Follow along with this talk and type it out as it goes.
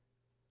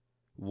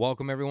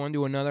Welcome, everyone,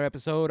 to another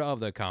episode of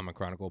the Comic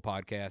Chronicle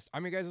podcast.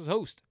 I'm your guys'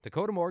 host,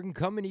 Dakota Morgan,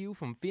 coming to you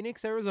from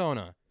Phoenix,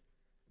 Arizona.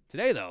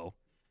 Today, though,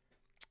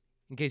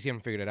 in case you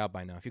haven't figured it out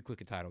by now, if you click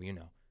the title, you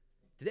know.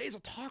 Today's a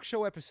talk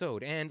show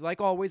episode, and like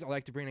always, I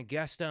like to bring a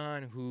guest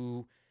on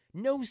who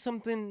knows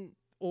something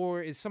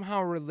or is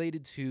somehow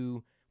related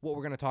to what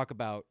we're going to talk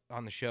about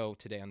on the show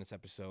today on this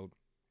episode,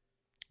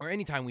 or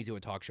anytime we do a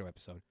talk show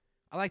episode.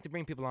 I like to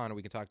bring people on who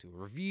we can talk to,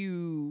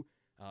 review.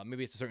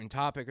 Maybe it's a certain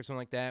topic or something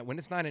like that, when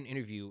it's not an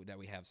interview that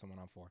we have someone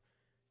on for.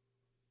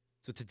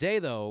 So today,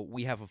 though,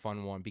 we have a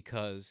fun one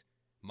because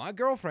my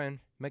girlfriend,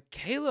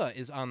 Michaela,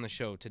 is on the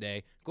show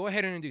today. Go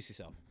ahead and introduce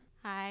yourself.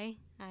 Hi,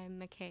 I'm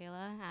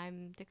Michaela.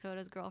 I'm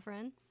Dakota's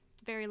girlfriend.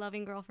 Very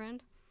loving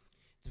girlfriend.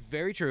 It's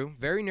very true.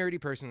 Very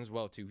nerdy person as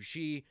well, too.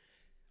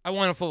 I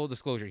want a full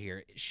disclosure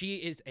here. She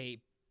is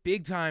a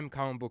big-time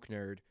comic book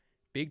nerd,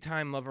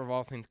 big-time lover of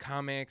all things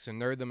comics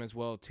and nerd them as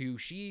well, too.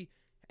 She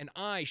and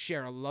I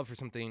share a love for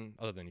something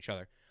other than each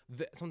other.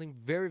 Something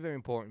very, very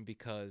important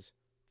because,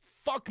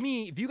 fuck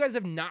me, if you guys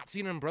have not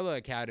seen Umbrella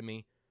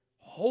Academy,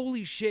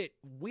 holy shit,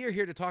 we're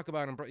here to talk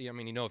about Umbrella. I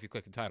mean, you know if you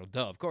click the title,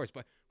 duh, of course,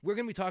 but we're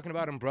going to be talking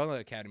about Umbrella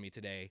Academy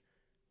today.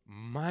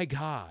 My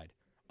God.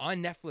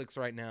 On Netflix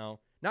right now.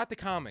 Not the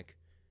comic,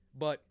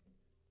 but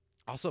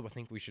also I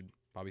think we should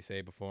probably say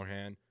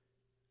beforehand,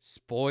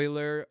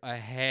 spoiler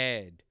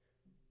ahead.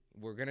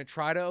 We're going to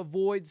try to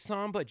avoid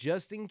some, but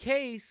just in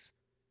case,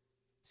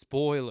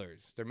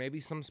 spoilers. There may be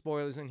some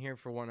spoilers in here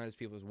for One Night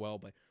people as well,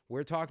 but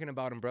we're talking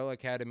about Umbrella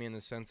Academy in the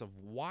sense of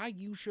why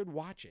you should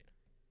watch it.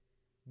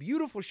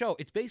 Beautiful show.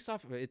 It's based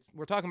off of it.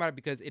 We're talking about it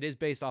because it is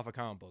based off a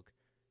comic book.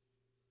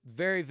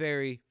 Very,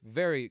 very,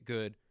 very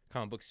good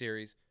comic book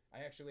series.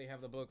 I actually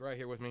have the book right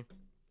here with me.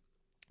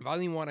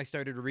 Volume 1 I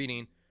started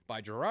reading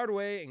by Gerard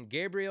Way and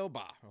Gabriel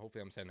Ba.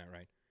 Hopefully I'm saying that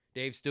right.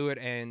 Dave Stewart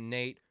and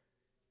Nate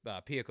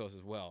Piakos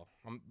as well.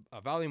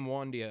 Volume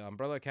 1, the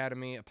Umbrella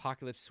Academy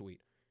Apocalypse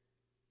Suite.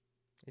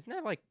 Isn't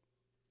that like,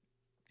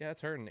 yeah,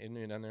 that's her, isn't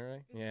it, on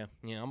there, right?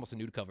 Yeah, almost a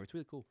nude cover. It's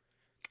really cool.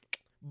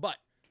 But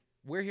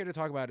we're here to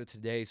talk about it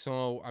today.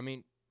 So, I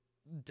mean,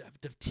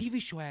 the TV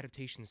show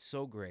adaptation is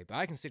so great. But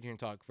I can sit here and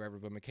talk forever.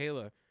 But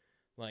Michaela,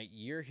 like,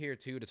 you're here,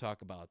 too, to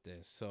talk about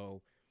this.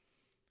 So,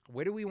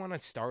 where do we want to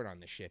start on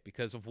this shit?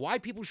 Because of why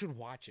people should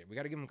watch it. We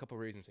got to give them a couple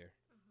reasons here.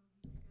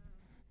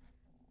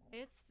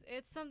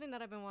 It's something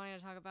that I've been wanting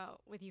to talk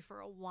about with you for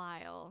a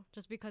while,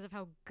 just because of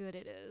how good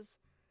it is.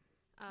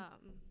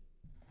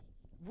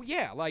 Well,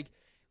 yeah, like,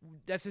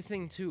 that's the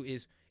thing, too,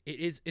 is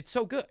it's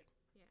so good.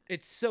 Yeah.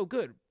 It's so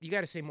good. You got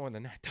to say more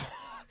than that, though.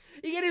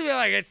 You can't even be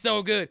like, it's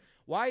so good.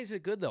 Why is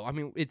it good, though? I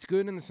mean, it's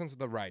good in the sense of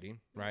the writing,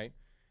 right?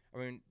 I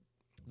mean,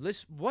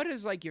 what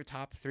is, like, your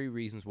top 3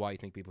 reasons why you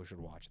think people should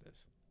watch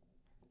this?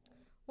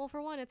 Well,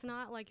 for one, it's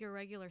not like your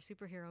regular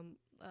superhero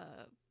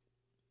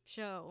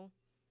show.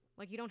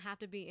 Like, you don't have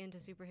to be into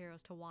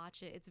superheroes to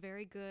watch it. It's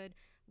very good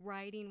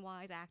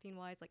writing-wise,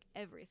 acting-wise, like,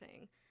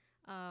 everything.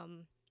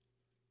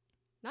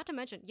 Not to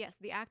mention, yes,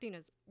 the acting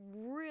is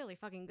really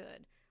fucking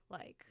good.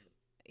 Like,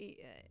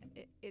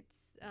 it's,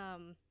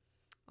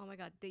 oh my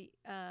God, the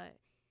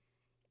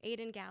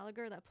Aidan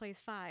Gallagher that plays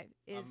Five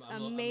is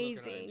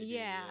amazing.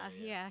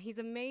 Yeah, he's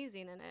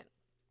amazing in it.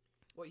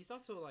 Well, he's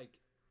also like,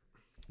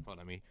 hold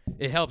on,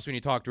 it helps when you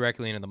talk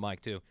directly into the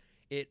mic too.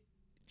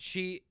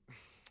 He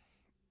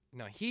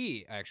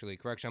actually,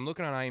 correction, I'm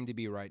looking on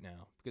IMDb right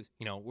now because,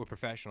 you know, we're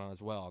professional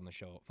as well on the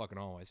show, fucking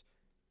always.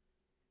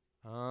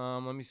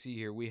 Let me see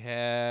here. We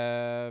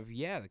have,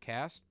 the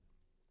cast.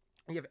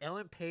 We have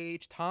Ellen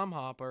Page, Tom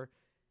Hopper,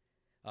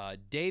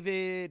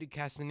 David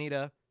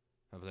Castaneda.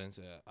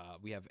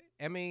 We have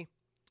Emmy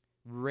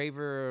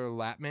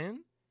Raver-Latman,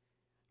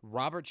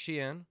 Robert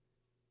Sheehan.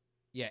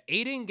 Yeah,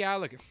 Aidan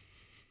Gallagher.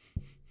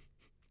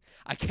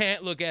 I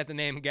can't look at the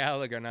name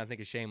Gallagher and not think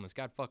of Shameless.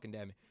 God fucking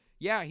damn it.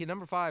 Yeah,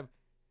 number 5,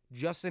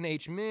 Justin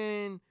H.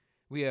 Min.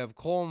 We have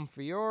Colm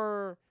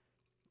Feore.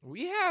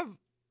 We have...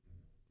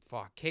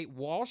 Kate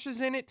Walsh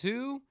is in it,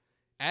 too.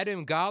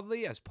 Adam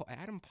Godley as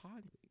Adam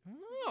Godley.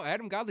 Oh,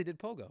 Adam Godley did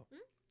Pogo.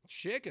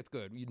 Chick, it's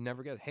good. You'd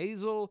never guess.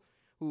 Hazel,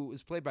 who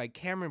is played by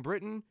Cameron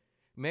Britton.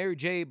 Mary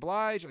J.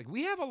 Blige. Like,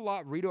 we have a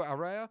lot. Rito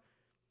Araya.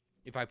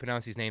 If I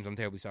pronounce these names, I'm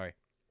terribly sorry.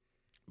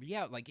 But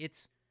yeah, like,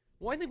 it's...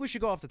 Well, I think we should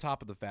go off the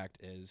top of the fact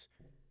is...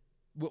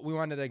 We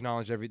wanted to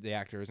acknowledge the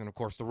actors and, of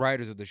course, the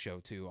writers of the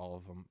show, too. All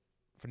of them.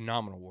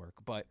 Phenomenal work.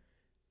 But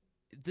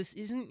this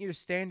isn't your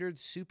standard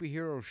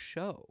superhero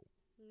show.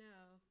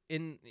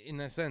 In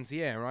a sense,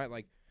 yeah, right?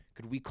 Like,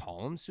 could we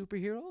call them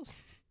superheroes?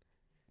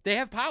 They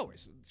have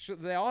powers.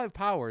 They all have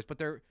powers, but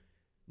they're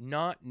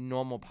not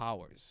normal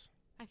powers.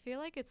 I feel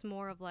like it's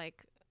more of,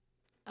 like,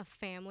 a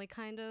family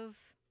kind of...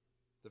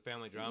 The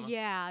family drama?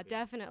 Yeah,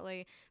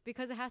 definitely.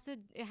 Because it has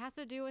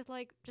to do with,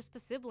 like, just the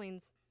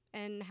siblings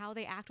and how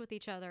they act with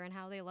each other and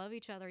how they love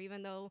each other,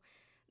 even though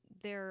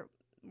they're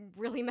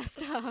really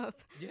messed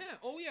up. Yeah.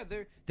 Oh, yeah.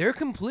 They're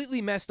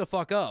completely messed the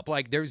fuck up.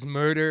 Like, there's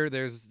murder.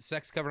 There's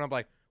sex covered up.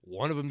 Like,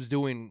 one of them's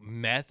doing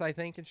meth, I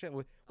think, and shit.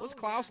 Was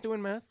Klaus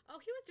doing meth? Oh,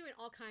 he was doing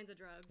all kinds of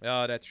drugs.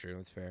 Oh, that's true.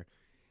 That's fair.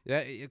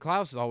 Yeah,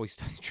 Klaus always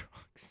does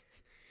drugs.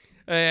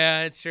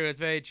 Yeah, it's true. It's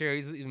very true.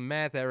 He's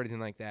math, everything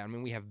like that. I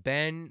mean, we have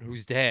Ben,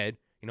 who's dead.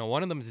 You know,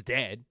 one of them is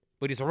dead,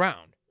 but he's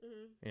around.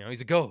 Mm-hmm. You know,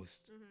 he's a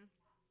ghost.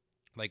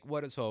 Mm-hmm. Like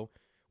what? So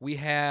we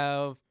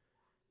have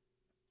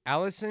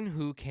Allison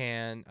who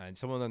can, and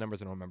some of the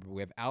numbers I don't remember. But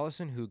we have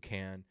Allison who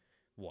can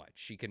what?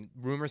 She can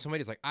rumor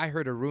somebody. It's like I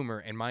heard a rumor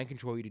and mind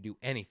control you to do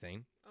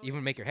anything,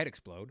 even make your head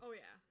explode. Oh yeah.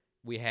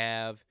 We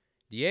have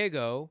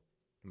Diego,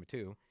 number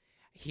 2.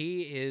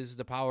 He is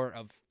the power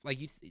of like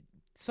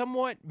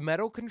somewhat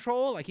metal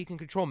control. Like he can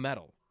control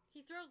metal.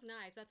 He throws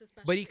knives. That's his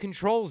specialty. But he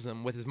controls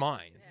them with his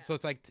mind. Yeah. So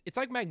it's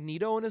like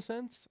Magneto in a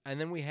sense. And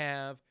then we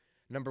have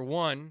number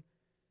 1,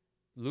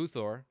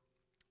 Luthor,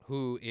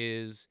 who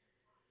is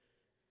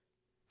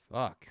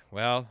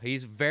well,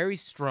 he's very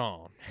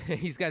strong.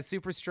 He's got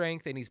super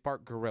strength and he's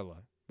part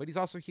gorilla, but he's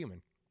also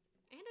human.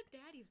 And a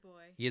daddy's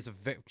boy. He is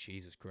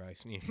Jesus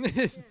Christ.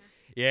 Yeah.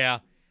 Yeah.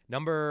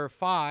 Number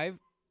 5,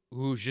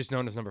 who's just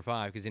known as number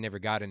 5 because he never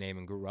got a name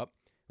and grew up,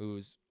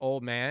 who's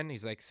old man.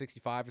 He's like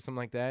 65 or something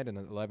like that in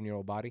an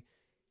 11-year-old body,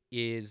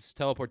 is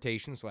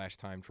teleportation /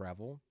 time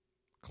travel.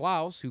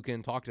 Klaus, who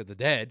can talk to the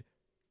dead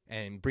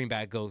and bring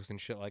back ghosts and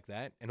shit like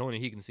that, and only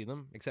he can see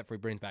them, except for he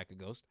brings back a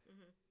ghost. Mm-hmm.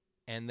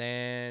 And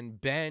then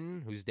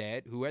Ben, who's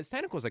dead, who has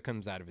tentacles that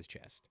comes out of his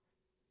chest.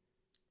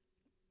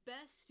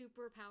 Best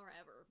superpower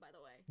ever, by the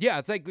way. Yeah,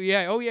 it's like,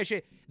 yeah, oh yeah,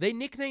 shit. They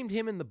nicknamed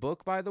him in the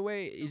book, by the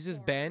way. He's just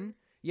Horror. Ben.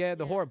 Yeah,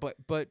 the horror.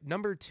 But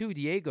number 2,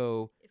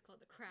 Diego. It's called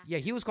the Kraken. Yeah,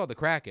 he was called the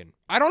Kraken.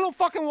 I don't know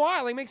fucking why.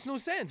 Like, makes no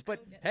sense.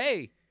 But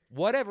hey,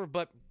 whatever.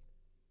 But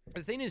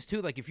the thing is,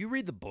 too, like, if you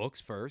read the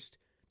books first,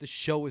 the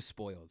show is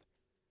spoiled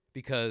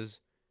because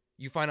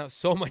you find out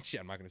so much shit.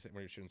 I'm not gonna say.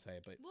 Well, you shouldn't say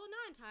it, but Well,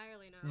 not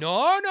entirely,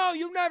 no. no,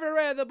 you've never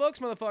read the books,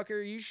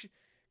 motherfucker. You should.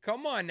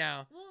 Come on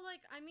now. Well, like,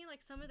 I mean, like,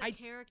 some of the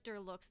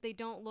character looks, they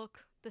don't look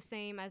the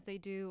same as they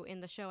do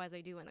in the show as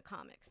they do in the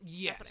comics.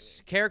 Yes, That's what I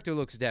mean. character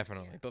looks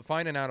definitely, but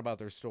finding out about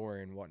their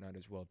story and whatnot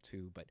as well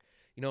too. But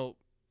you know,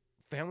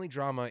 family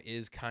drama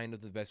is kind of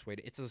the best way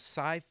to. It's a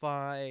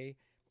sci-fi,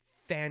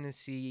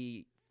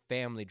 fantasy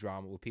family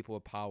drama with people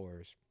with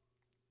powers.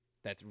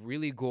 That's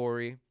really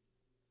gory,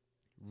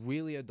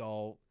 really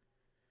adult.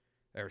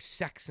 There's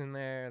sex in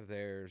there.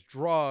 There's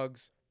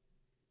drugs.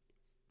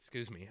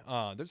 Excuse me.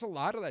 There's a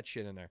lot of that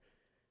shit in there.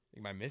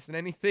 Am I missing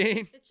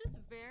anything? It's just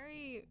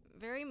very,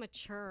 very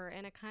mature,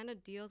 and it kind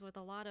of deals with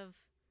a lot of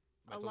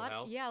Mental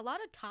health? Yeah, a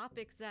lot of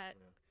topics that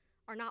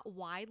are not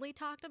widely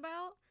talked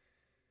about.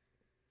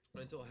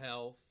 Mental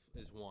health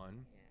is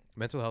one. Yeah.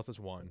 Mental health is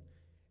one.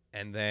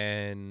 And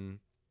then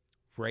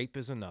rape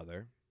is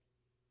another.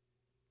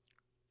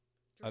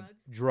 Drugs.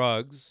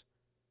 Drugs.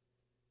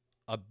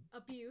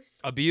 Abuse.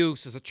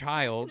 Abuse as a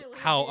child. Definitely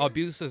How abuse.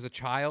 abuse as a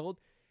child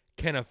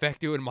can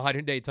affect you in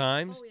modern day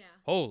times. Oh, yeah.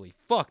 Holy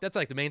fuck. That's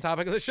like the main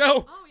topic of the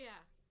show. Oh, yeah.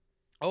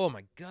 Oh,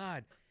 my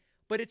God.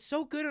 But it's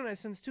so good in that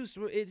sense, too.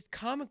 So it's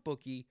comic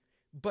booky,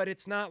 but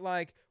it's not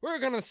like, we're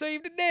going to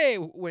save the day.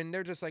 When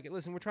they're just like,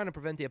 listen, we're trying to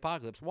prevent the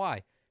apocalypse.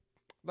 Why?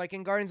 Like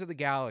in Guardians of the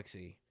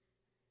Galaxy,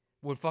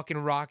 when fucking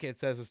Rocket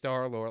says to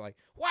Star-Lord, like,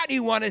 why do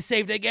you want to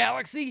save the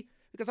galaxy?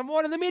 Because I'm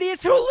one of them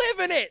idiots who live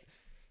in it.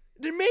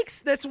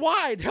 That's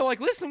why. They're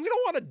like, listen, we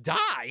don't want to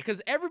die.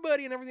 Because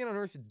everybody and everything on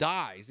Earth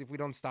dies if we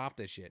don't stop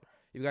this shit.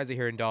 If you guys are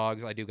hearing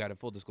dogs, I do got a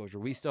full disclosure.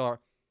 We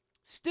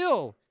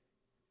still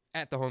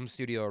at the home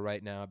studio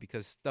right now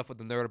because stuff with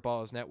the Nerd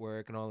Balls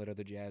Network and all that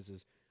other jazz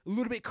is a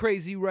little bit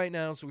crazy right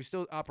now. So we're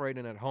still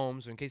operating at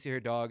home. So in case you hear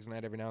dogs and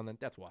that every now and then,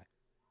 that's why.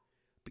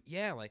 But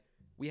yeah, like,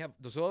 we have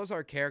those are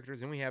our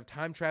characters, and we have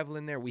time travel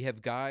in there. We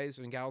have guys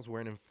and gals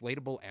wearing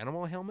inflatable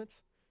animal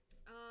helmets.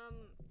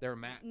 They're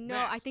masks.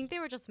 No, I think they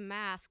were just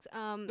masks.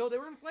 No, they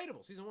were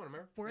inflatable. Season 1,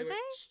 remember? Were they?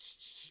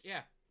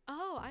 Yeah.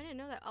 Oh, I didn't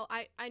know that. Oh,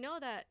 I know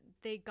that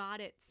they got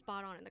it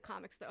spot on in the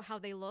comics, though. How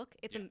they look,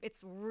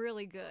 it's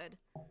really good.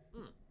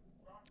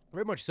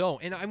 Very much so.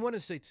 And I want to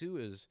say too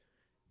is,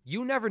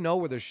 you never know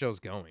where this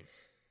show's going.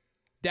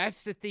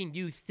 That's the thing.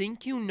 You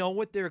think you know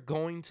what they're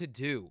going to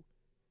do,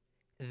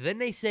 then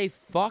they say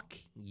 "fuck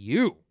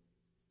you"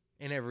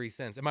 in every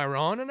sense. Am I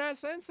wrong in that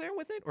sense there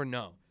with it, or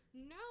no?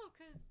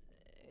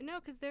 No,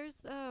 because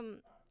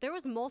there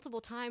was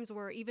multiple times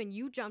where even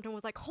you jumped and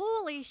was like,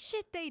 holy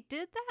shit, they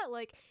did that?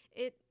 Like,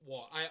 it...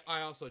 Well,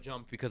 I also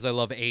jumped because I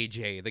love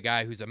AJ, the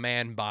guy who's a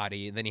man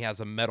body, and then he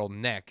has a metal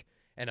neck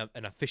and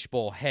a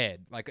fishbowl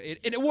head. Like,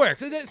 it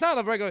works. It's not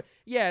a regular...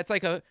 Yeah, it's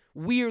like a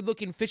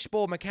weird-looking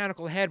fishbowl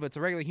mechanical head, but it's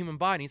a regular human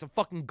body. He's a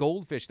fucking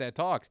goldfish that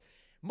talks.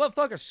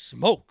 Motherfucker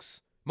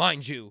smokes,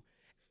 mind you.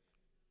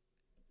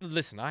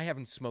 Listen, I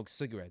haven't smoked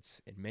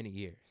cigarettes in many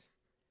years.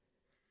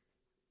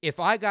 If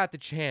I got the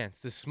chance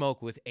to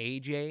smoke with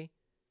AJ,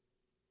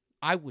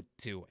 I would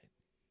do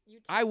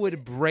it. I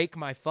would break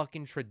my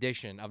fucking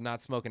tradition of not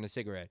smoking a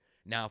cigarette.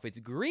 Now, if it's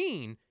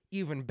green,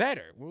 even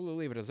better. We'll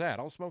leave it as that.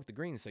 I'll smoke the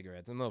green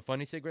cigarettes. And the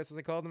funny cigarettes, as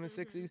they called them in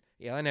the 60s.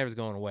 Yeah, that never's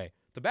going away.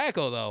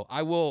 Tobacco, though,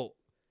 I will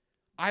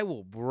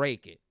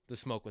break it to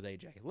smoke with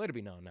AJ. Let it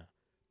be known now.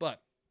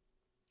 But,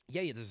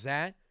 yeah, there's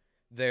that.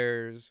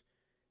 There's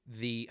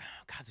the...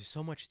 God, there's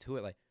so much to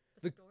it. Like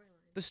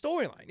The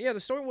storyline. Yeah, the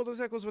story. Well,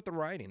 that goes with the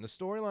writing. The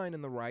storyline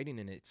and the writing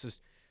in it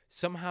just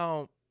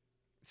somehow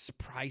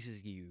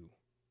surprises you,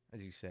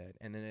 as you said.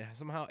 And then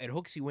somehow it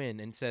hooks you in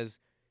and says,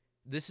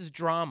 this is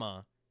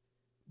drama,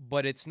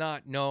 but it's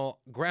not no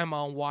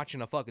grandma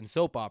watching a fucking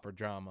soap opera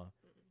drama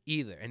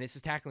either. And this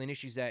is tackling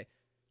issues that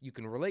you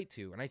can relate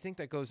to. And I think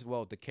that goes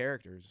well with the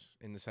characters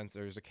in the sense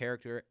there's a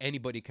character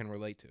anybody can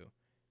relate to.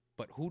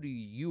 But who do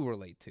you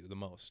relate to the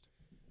most?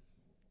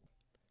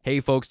 Hey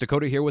folks,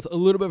 Dakota here with a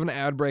little bit of an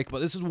ad break,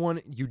 but this is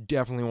one you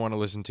definitely want to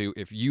listen to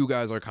if you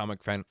guys are a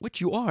comic fan, which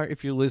you are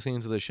if you're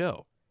listening to the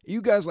show.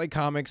 You guys like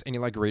comics and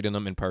you like reading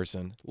them in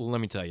person. Well,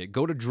 let me tell you,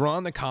 go to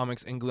Drawn the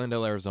Comics in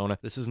Glendale, Arizona.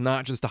 This is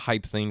not just a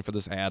hype thing for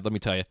this ad, let me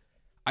tell you.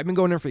 I've been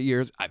going there for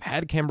years. I've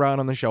had Cam Brown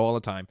on the show all the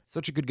time.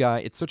 Such a good guy.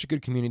 It's such a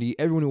good community.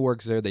 Everyone who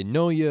works there, they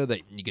know you.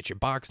 You get your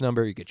box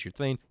number. You get your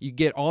thing. You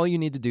get all you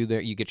need to do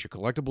there. You get your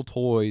collectible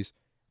toys,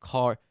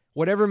 car,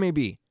 whatever it may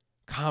be.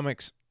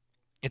 Comics,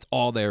 it's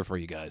all there for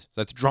you guys.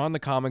 That's Drawn the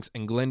Comics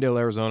in Glendale,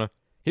 Arizona.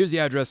 Here's the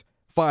address,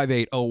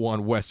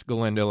 5801 West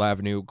Glendale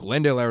Avenue,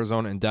 Glendale,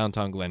 Arizona, in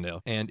downtown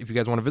Glendale. And if you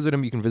guys want to visit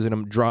them, you can visit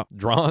them,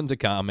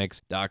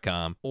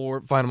 drawntocomics.com,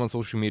 or find them on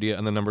social media,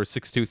 and the number is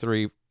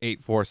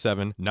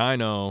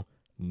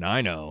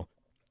 623-847-9090.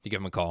 You give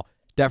them a call.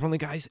 Definitely,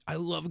 guys, I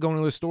love going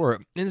to the store.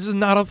 And this is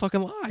not a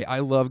fucking lie. I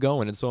love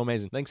going. It's so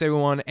amazing. Thanks,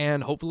 everyone.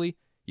 And hopefully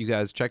you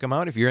guys check them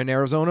out if you're in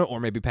Arizona or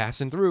maybe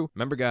passing through.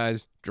 Remember,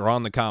 guys,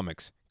 Drawn the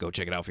Comics. Go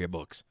check it out for your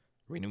books.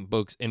 Reading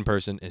books in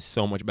person is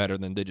so much better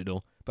than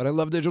digital. But I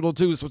love digital,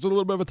 too, so it's a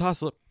little bit of a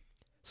toss-up.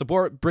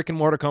 Support brick and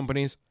mortar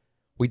companies.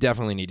 We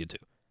definitely need you to.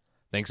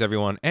 Thanks,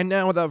 everyone. And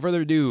now, without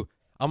further ado,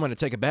 I'm going to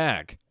take it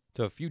back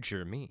to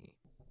future me.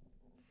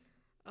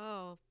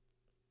 Oh,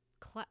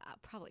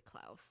 probably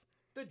Klaus.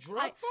 The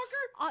drug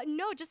fucker?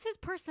 No, just his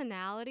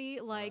personality,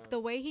 like the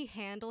way he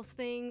handles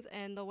things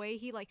and the way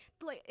he like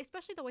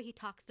especially the way he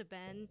talks to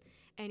Ben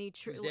and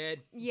Who's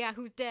dead? Yeah,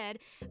 who's dead.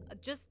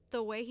 Just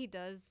the way he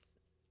does,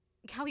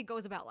 how he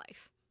goes about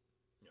life.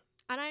 Yeah.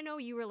 And I know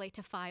you relate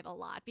to 5 a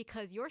lot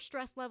because your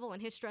stress level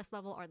and his stress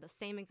level are the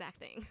same exact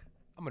thing.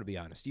 I'm going to be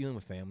honest, dealing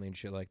with family and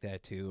shit like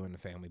that too, and the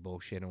family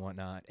bullshit and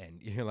whatnot,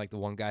 and you're like the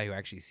one guy who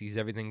actually sees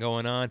everything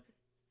going on.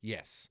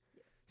 Yes.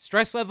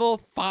 Stress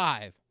level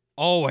 5.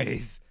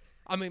 Always.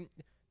 I mean,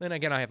 then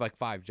again, I have like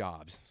 5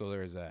 jobs, so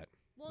there's that.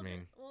 Well, I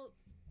mean, well,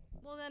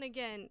 then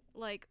again,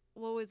 like,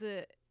 what was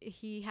it?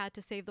 He had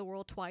to save the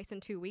world twice in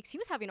 2 weeks. He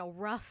was having a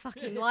rough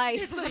fucking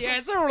life.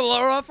 it's a little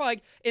rough.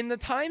 Like, in the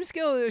time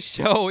scale of the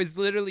show is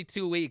literally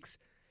 2 weeks.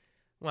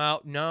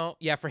 Well, no.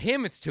 Yeah, for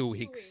him, it's 2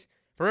 weeks.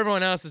 For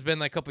everyone else, it's been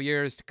like a couple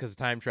years because of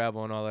time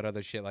travel and all that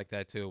other shit like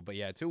that, too. But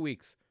yeah, 2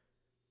 weeks.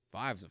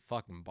 5's a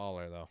fucking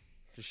baller, though.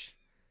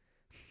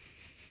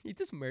 He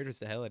just murders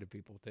the hell out of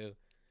people, too.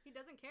 He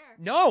doesn't care.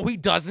 No, he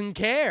doesn't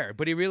care,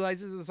 but he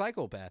realizes he's a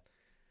psychopath.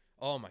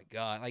 Oh, my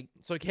God. Like,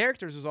 so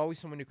characters is always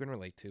someone you can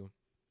relate to.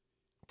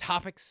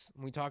 Topics,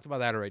 we talked about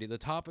that already. The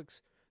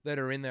topics that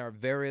are in there are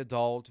very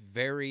adult,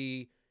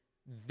 very,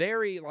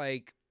 very,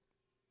 like,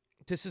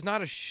 this is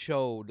not a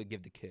show to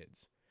give the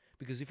kids.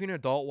 Because if you're an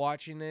adult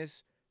watching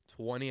this,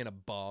 20 and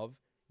above,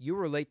 you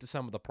relate to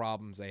some of the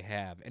problems they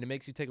have, and it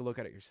makes you take a look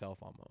at it yourself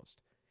almost.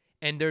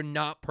 And they're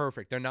not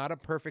perfect. They're not a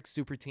perfect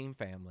super team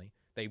family.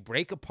 They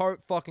break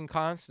apart fucking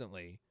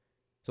constantly.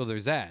 So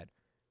there's that.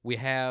 We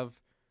have...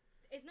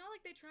 It's not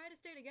like they try to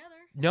stay together.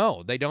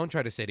 No, they don't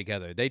try to stay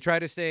together. They try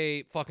to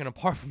stay fucking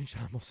apart from each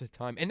other most of the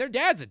time. And their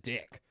dad's a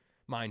dick,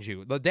 mind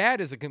you. The dad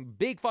is a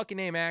big fucking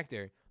name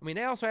actor. I mean,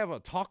 they also have a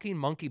talking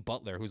monkey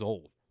butler who's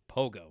old.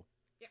 Pogo.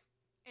 Yeah.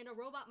 And a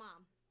robot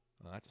mom.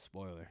 Oh, that's a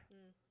spoiler.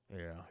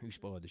 Yeah, you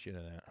spoiled the shit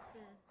out of that.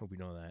 Hope you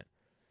know that.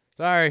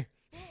 Sorry.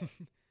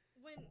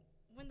 Well,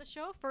 when the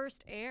show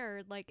first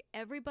aired, like,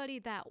 everybody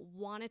that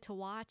wanted to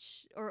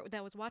watch or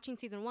that was watching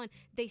season 1,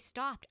 they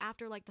stopped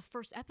after like the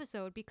first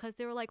episode because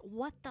they were like,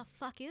 what the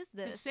fuck is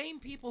this? The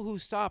same people who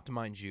stopped,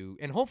 mind you,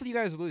 and hopefully you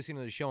guys are listening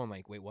to the show and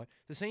like, wait, what?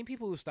 The same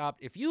people who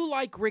stopped, if you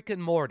like Rick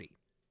and Morty,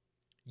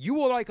 you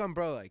will like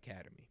Umbrella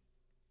Academy.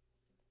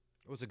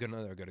 It was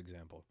another good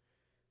example.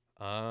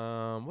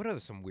 What are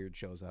some weird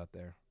shows out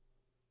there?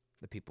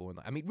 The people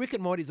I mean, Rick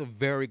and Morty is a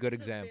very good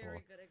example. A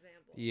very good example.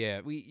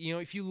 Yeah,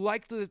 if you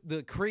like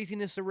the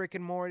craziness of Rick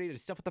and Morty, the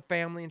stuff with the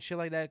family and shit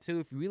like that too,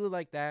 if you really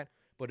like that,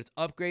 but it's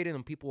upgraded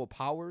and people with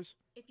powers.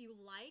 If you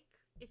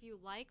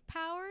like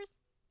powers,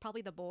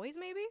 probably The Boys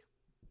maybe?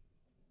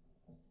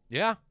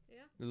 Yeah.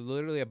 There's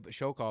literally a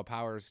show called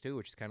Powers too,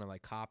 which is kind of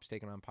like cops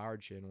taking on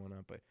powered shit and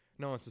whatnot, but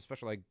no, it's a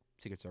special like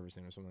Secret Service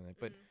thing or something like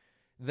that. But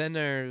then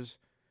there's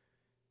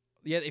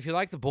if you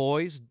like The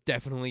Boys,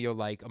 definitely you'll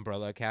like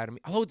Umbrella Academy.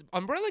 Although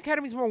Umbrella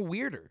Academy is more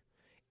weirder.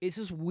 It's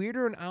just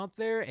weirder and out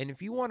there, and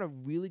if you want a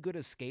really good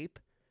escape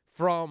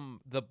from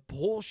the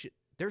bullshit,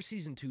 their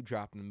season 2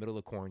 dropped in the middle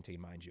of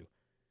quarantine, mind you,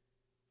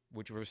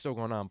 which we're still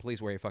going on.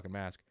 Please wear your fucking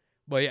mask.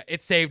 But yeah,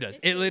 it saved us.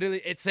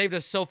 It saved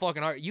us so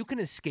fucking hard. You can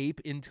escape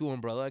into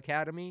Umbrella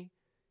Academy,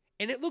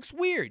 and it looks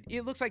weird.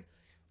 It looks like,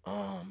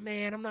 oh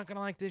man, I'm not gonna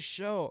like this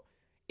show.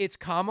 It's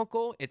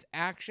comical, it's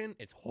action,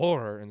 it's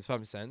horror in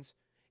some sense,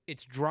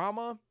 it's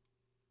drama.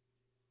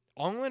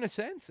 all in a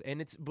sense,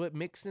 and it's but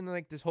mixed in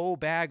like this whole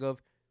bag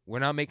of we're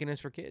not making this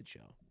for kids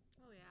show.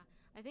 Oh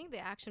yeah, I think the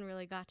action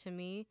really got to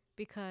me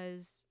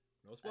because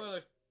No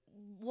spoilers.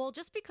 well,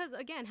 just because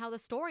again how the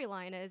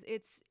storyline is,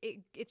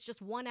 it's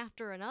just one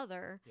after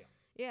another. Yeah.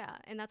 Yeah,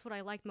 and that's what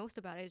I liked most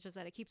about it. Is just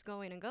that it keeps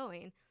going and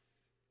going.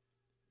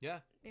 Yeah.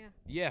 Yeah.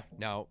 Yeah.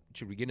 Now,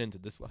 should we get into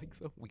dislikes?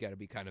 So we got to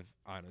be kind of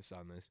honest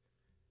on this.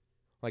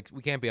 Like,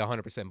 we can't be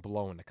 100%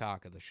 blowing the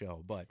cock of the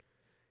show, but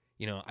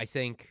you know, I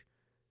think,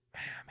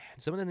 man,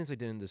 some of the things I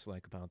didn't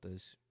dislike about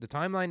this, the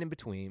timeline in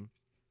between.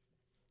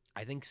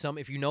 I think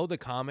if you know the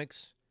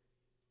comics,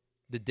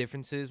 the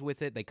differences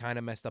with it, they kind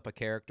of messed up a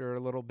character a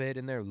little bit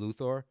in there,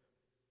 Luthor,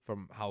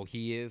 from how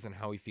he is and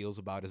how he feels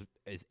about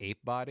his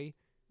ape body.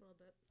 A little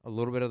bit. A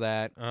little bit of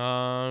that.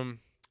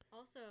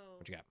 Also,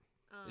 What you got?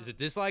 Is it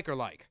dislike or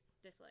like?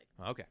 dislike?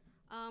 Okay.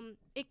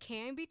 It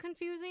can be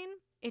confusing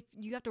if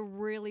you have to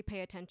really pay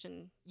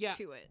attention Yeah.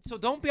 to it. So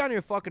don't be on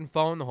your fucking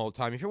phone the whole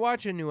time. If you're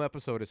watching a new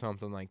episode or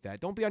something like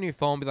that, don't be on your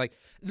phone. Be like,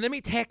 let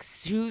me text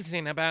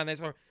Susan about this,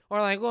 or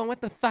like, well,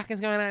 what the fuck is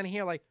going on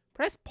here? Like,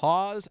 press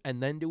pause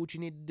and then do what you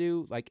need to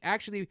do. Like,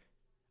 actually,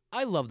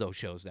 I love those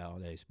shows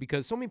nowadays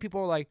because so many people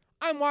are like,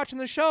 I'm watching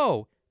the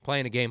show,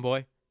 playing a Game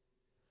Boy.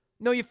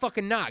 No, you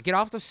fucking not. Get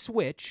off the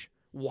Switch.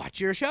 Watch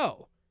your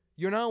show.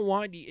 You're not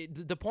wanting.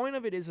 The point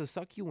of it is to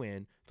suck you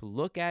in, to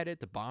look at it,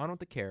 to bond with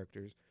the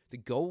characters, to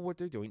go with what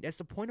they're doing. That's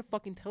the point of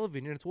fucking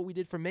television. That's what we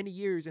did for many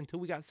years until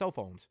we got cell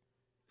phones.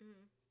 Mm-hmm.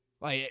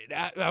 Like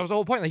that was the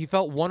whole point. Like you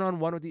felt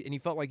one-on-one with and you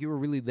felt like you were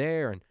really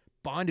there and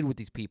bonded with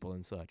these people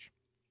and such.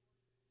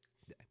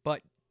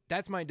 But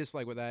that's my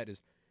dislike with that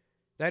is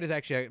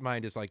actually my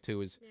dislike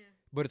too is. Yeah.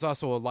 But it's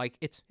also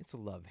it's a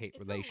love-hate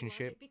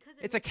relationship.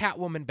 It's a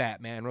Catwoman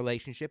Batman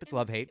relationship. It's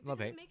love-hate.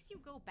 It makes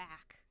you go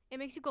back. It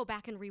makes you go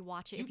back and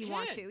rewatch it if you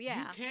want to.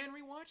 Yeah. You can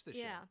rewatch the show.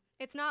 Yeah.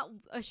 It's not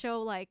a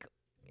show like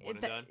One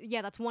and done?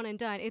 Yeah, that's one and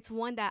done. It's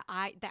one that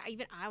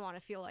even I want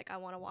to feel like I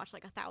want to watch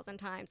like 1,000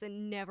 times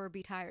and never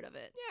be tired of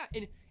it.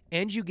 Yeah,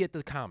 and you get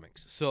the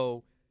comics.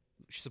 So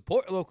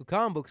support your local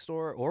comic book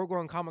store or go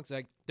on comics.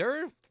 Like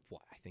there are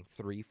I think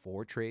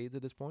 3-4 trades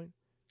at this point.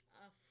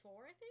 4,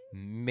 I think.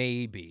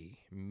 Maybe,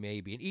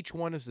 and each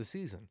one is the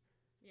season.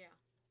 Yeah.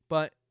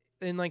 But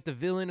and like the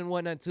villain and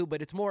whatnot too.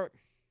 But it's more,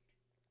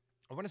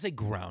 I want to say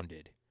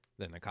grounded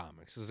than the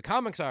comics. Because the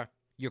comics are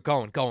you're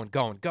going.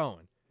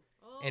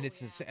 And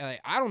it's insane.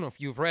 Like, I don't know if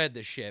you've read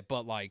this shit,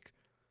 but like,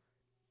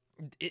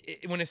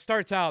 when it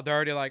starts out, they're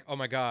already like, "Oh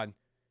my god,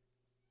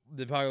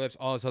 the apocalypse,"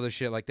 all this other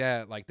shit like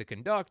that, like the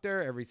conductor,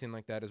 everything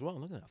like that as well.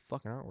 Look at that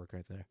fucking artwork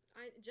right there.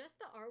 Just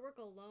the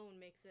artwork alone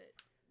makes it.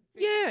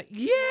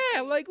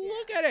 Yeah. Like,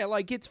 look at it.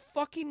 Like, it's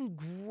fucking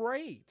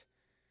great.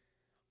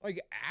 Like,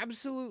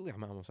 absolutely.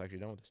 I'm almost actually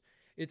done with this.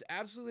 It's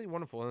absolutely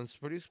wonderful, and it's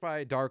produced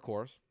by Dark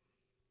Horse.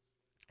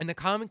 And the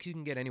comics you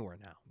can get anywhere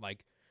now,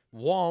 like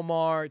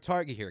Walmart,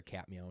 Target. Here,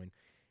 cat meowing.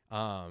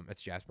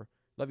 That's Jasper.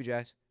 Love you,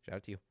 Jazz. Shout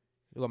out to you.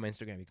 Look on my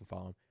Instagram. You can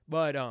follow him.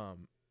 But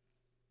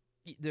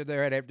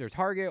they're at their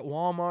Target,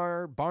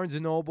 Walmart, Barnes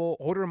and Noble.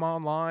 Order them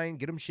online.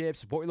 Get them shipped.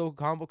 Support your local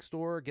comic book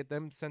store. Get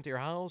them sent to your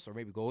house, or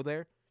maybe go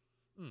there.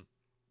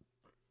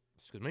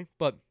 Excuse me.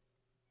 But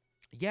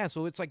yeah,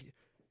 so it's like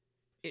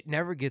it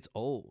never gets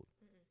old,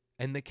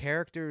 and the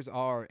characters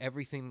are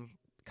everything.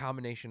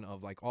 Combination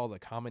of like all the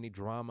comedy,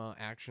 drama,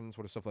 action,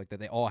 sort of stuff like that.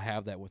 They all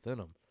have that within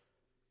them.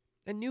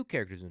 And new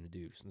characters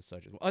introduced and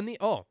such as well. And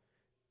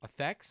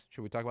effects.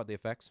 Should we talk about the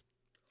effects?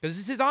 Because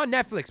this is on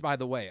Netflix, by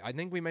the way. I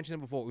think we mentioned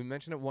it before. We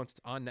mentioned it once. It's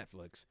on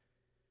Netflix.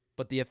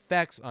 But the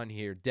effects on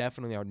here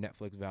definitely are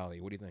Netflix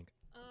value. What do you think?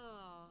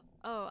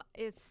 Oh,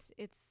 it's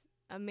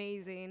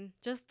amazing.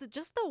 Just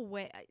the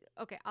way.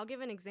 Okay, I'll give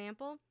an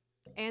example.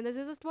 And this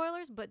isn't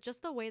spoilers, but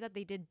just the way that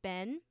they did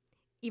Ben,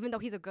 even though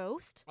he's a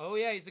ghost. Oh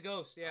yeah, he's a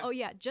ghost. Yeah. Oh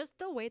yeah, just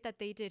the way that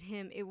they did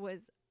him, it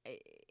was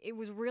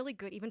really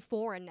good, even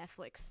for a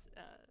Netflix.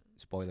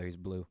 Spoiler: he's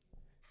blue.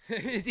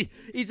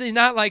 he's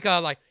not like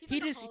He's he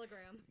like just. a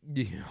hologram.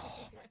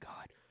 Oh my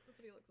god. That's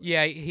what he looks like.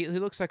 Yeah, he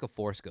looks like a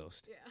Force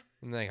ghost. Yeah.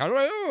 And like,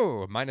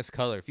 oh, minus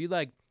color. If you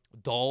like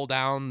dull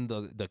down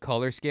the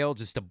color scale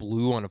just to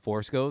blue on a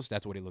Force ghost,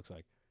 that's what he looks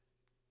like.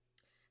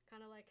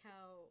 Kind of like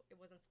how it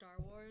was in Star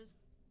Wars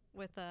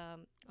with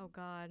oh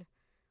god,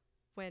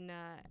 when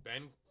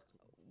Ben.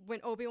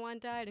 When Obi-Wan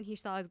died and he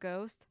saw his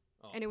ghost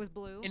and it was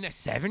blue. In the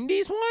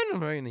 70s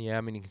one? Yeah,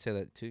 I mean, you can say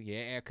that too.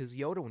 Yeah, because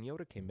when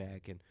Yoda came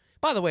back. And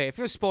by the way, if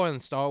you're spoiling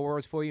Star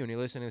Wars for you and you're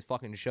listening to this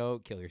fucking show,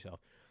 kill yourself.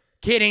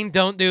 Kidding,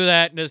 don't do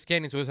that. Just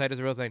kidding, suicide is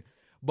a real thing.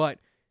 But,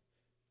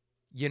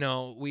 you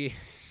know,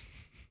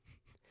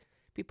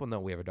 people know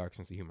we have a dark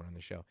sense of humor on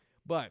the show.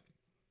 But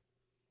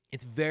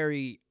it's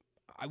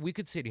we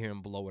could sit here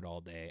and blow it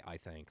all day, I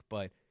think.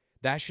 But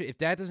if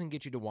that doesn't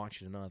get you to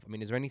watch it enough, I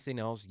mean, is there anything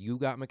else you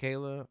got,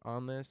 Michaela,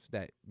 on this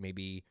that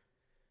maybe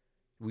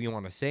we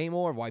want to say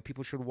more of why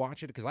people should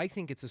watch it? Because I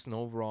think it's just an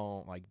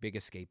overall like big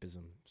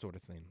escapism sort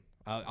of thing.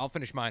 I'll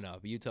finish mine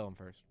up, but you tell them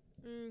first.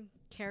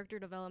 Character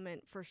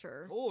development for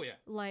sure. Oh yeah.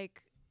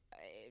 Like,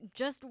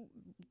 just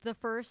the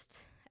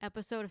first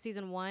episode of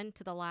season 1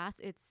 to the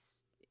last,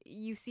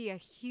 you see a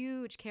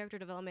huge character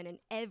development in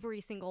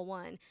every single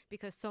one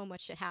because so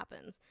much shit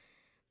happens.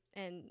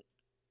 And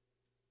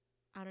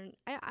I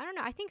don't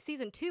know. I think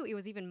season 2 it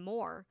was even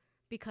more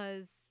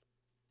because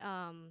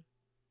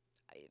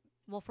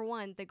well, for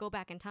one, they go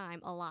back in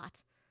time a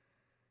lot.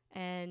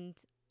 And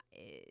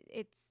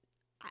it's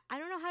I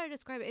don't know how to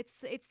describe it.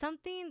 It's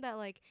something that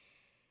like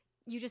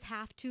you just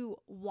have to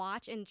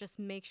watch and just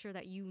make sure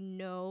that you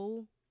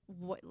know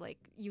what, like,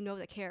 you know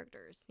the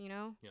characters, you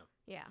know?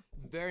 Yeah.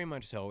 Very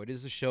much so. It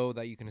is a show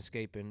that you can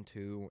escape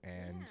into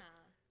and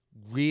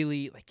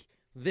really, like,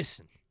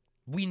 listen.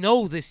 We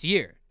know this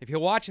year. If you're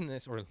watching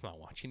this, or not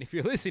watching, if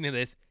you're listening to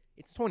this,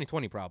 it's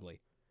 2020 probably.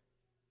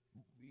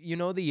 You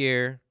know the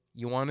year.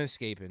 You want to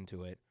escape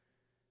into it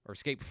or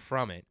escape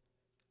from it.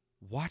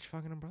 Watch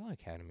fucking Umbrella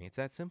Academy. It's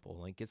that simple.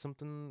 Like, get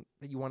something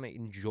that you want to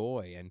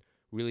enjoy and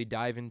really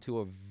dive into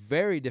a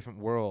very different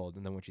world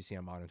than what you see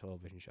on modern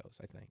television shows,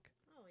 I think.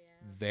 Oh,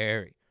 yeah.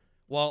 Very.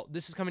 Well,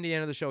 this is coming to the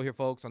end of the show here,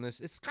 folks, on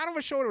this. It's kind of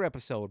a shorter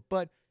episode,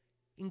 but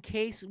in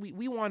case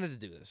we wanted to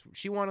do this.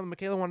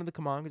 Michaela wanted to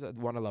come on because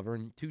I love her,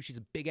 and 2, she's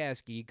a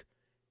big-ass geek.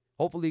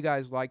 Hopefully you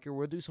guys like her.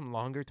 We'll do some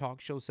longer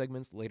talk show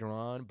segments later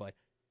on, but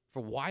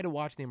for why to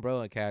watch the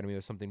Umbrella Academy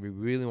was something we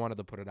really wanted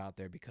to put it out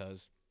there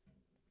because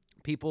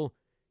people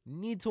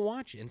need to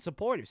watch it and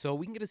support it so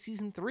we can get a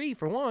season 3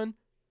 for one.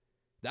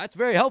 That's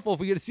very helpful if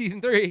we get a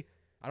season 3.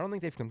 I don't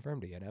think they've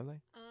confirmed it yet, have they?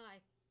 I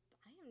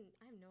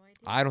have no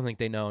idea. I don't think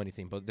they know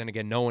anything, but then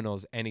again, no one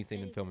knows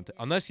anything in film.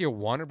 Unless you're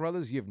Warner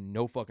Brothers, you have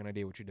no fucking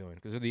idea what you're doing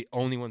because they're the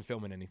only ones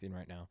filming anything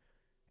right now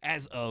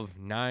as of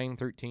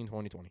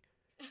 9/13/2020.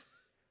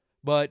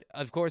 But,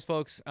 of course,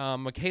 folks,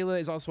 Michaela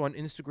is also on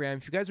Instagram.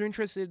 If you guys are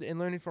interested in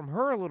learning from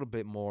her a little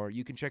bit more,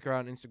 you can check her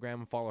out on Instagram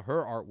and follow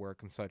her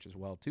artwork and such as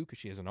well, too, because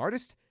she is an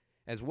artist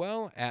as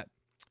well at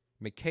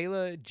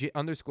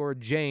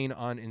Michaela_Jane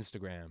on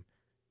Instagram.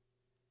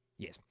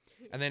 Yes.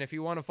 And then if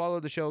you want to follow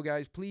the show,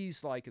 guys,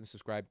 please like and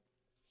subscribe.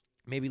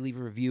 Maybe leave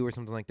a review or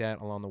something like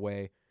that along the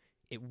way.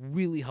 It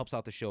really helps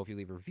out the show if you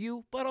leave a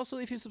review, but also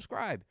if you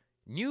subscribe.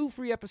 New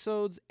free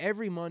episodes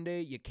every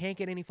Monday. You can't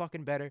get any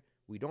fucking better.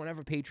 We don't have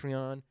a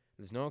Patreon.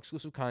 There's no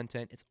exclusive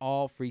content. It's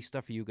all free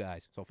stuff for you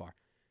guys so far.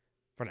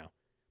 For now.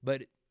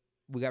 But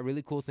we got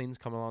really cool things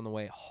coming along the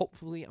way.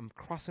 Hopefully, I'm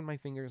crossing my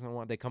fingers and I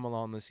want they come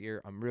along this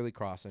year. I'm really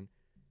crossing.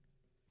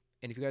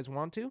 And if you guys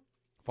want to,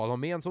 follow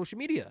me on social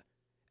media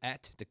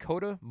at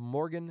Dakota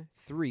Morgan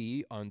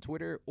 3 on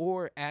Twitter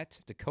or at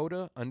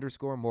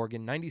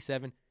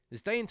Dakota_Morgan97 to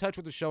stay in touch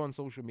with the show on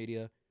social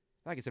media.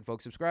 Like I said,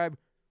 folks, subscribe.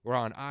 We're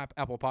on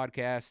Apple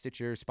Podcasts,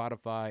 Stitcher,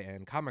 Spotify,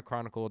 and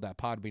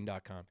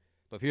comicchronicle.podbean.com.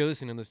 But if you're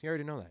listening to this, you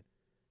already know that.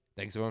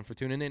 Thanks, everyone, for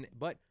tuning in.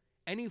 But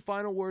any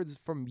final words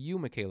from you,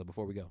 Michaela,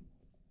 before we go?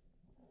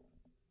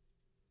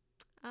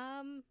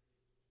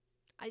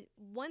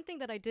 One thing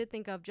that I did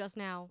think of just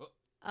now,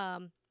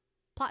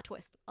 plot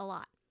twist a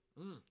lot.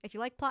 If you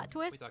like plot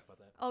twist, we talked about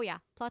that. Oh yeah,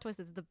 plot twist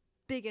is the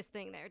biggest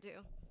thing there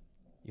too.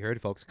 You heard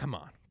it, folks. Come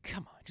on,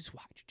 just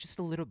watch just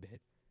a little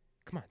bit.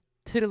 Come on,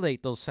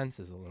 titillate those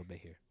senses a little bit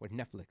here with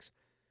Netflix.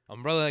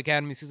 Umbrella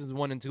Academy seasons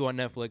 1 and 2 on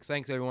Netflix.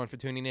 Thanks everyone for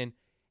tuning in.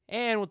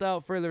 And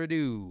without further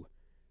ado,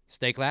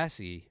 stay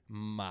classy,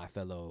 my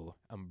fellow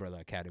Umbrella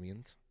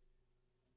Academians.